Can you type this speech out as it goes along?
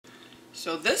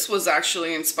So this was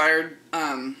actually inspired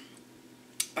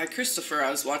by Christopher. I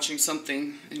was watching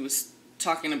something, and he was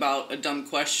talking about a dumb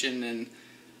question,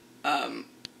 and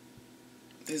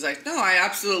he's like, no, I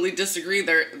absolutely disagree.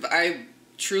 I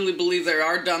truly believe there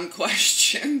are dumb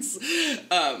questions.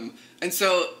 And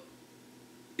so,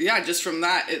 yeah, just from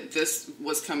that, this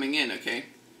was coming in, okay?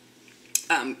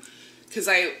 Because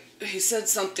he said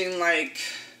something like,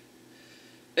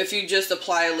 if you just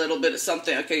apply a little bit of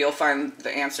something, okay, you'll find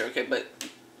the answer, okay? But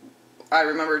I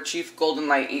remember Chief Golden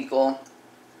Light Eagle,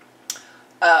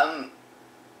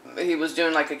 he was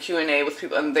doing like a Q&A with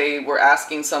people, and they were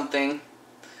asking something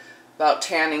about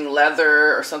tanning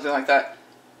leather or something like that.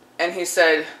 And he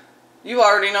said, you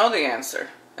already know the answer.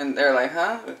 And they're like,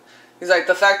 huh? He's like,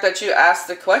 the fact that you asked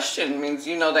the question means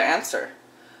you know the answer.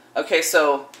 Okay,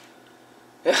 so,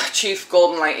 yeah, Chief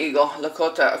Golden Light Eagle,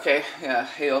 Lakota, okay, yeah,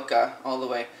 Heoka, all the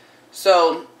way.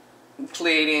 So,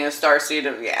 Pleiadian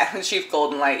starseed, yeah, Chief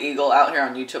Golden Light Eagle out here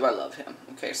on YouTube, I love him.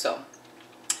 Okay, so,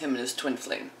 him and his twin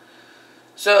flame.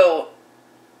 So,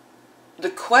 the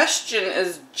question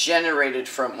is generated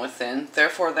from within,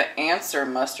 therefore the answer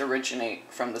must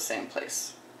originate from the same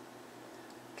place.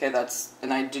 Okay,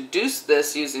 and I deduced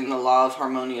this using the law of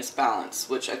harmonious balance,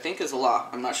 which I think is a law.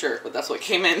 I'm not sure, but that's what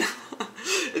came in.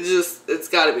 It's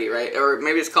gotta be, right? Or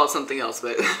maybe it's called something else,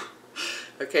 but...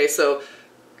 Okay, so,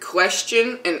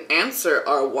 question and answer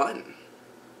are one.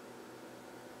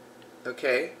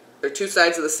 Okay? They're two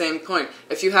sides of the same coin.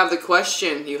 If you have the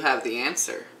question, you have the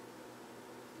answer.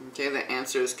 Okay, the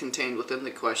answer is contained within the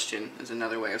question, is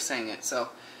another way of saying it. So,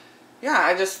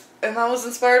 yeah, and I was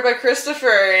inspired by Christopher,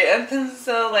 and then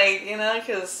so, like, you know,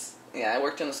 because, yeah, I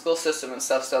worked in the school system and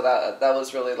stuff, so that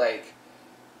was really, like,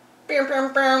 bam,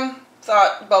 bam, bam,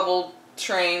 thought, bubble,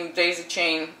 train, daisy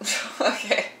chain.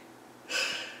 Okay.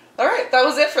 Alright, that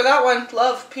was it for that one.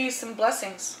 Love, peace, and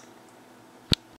blessings.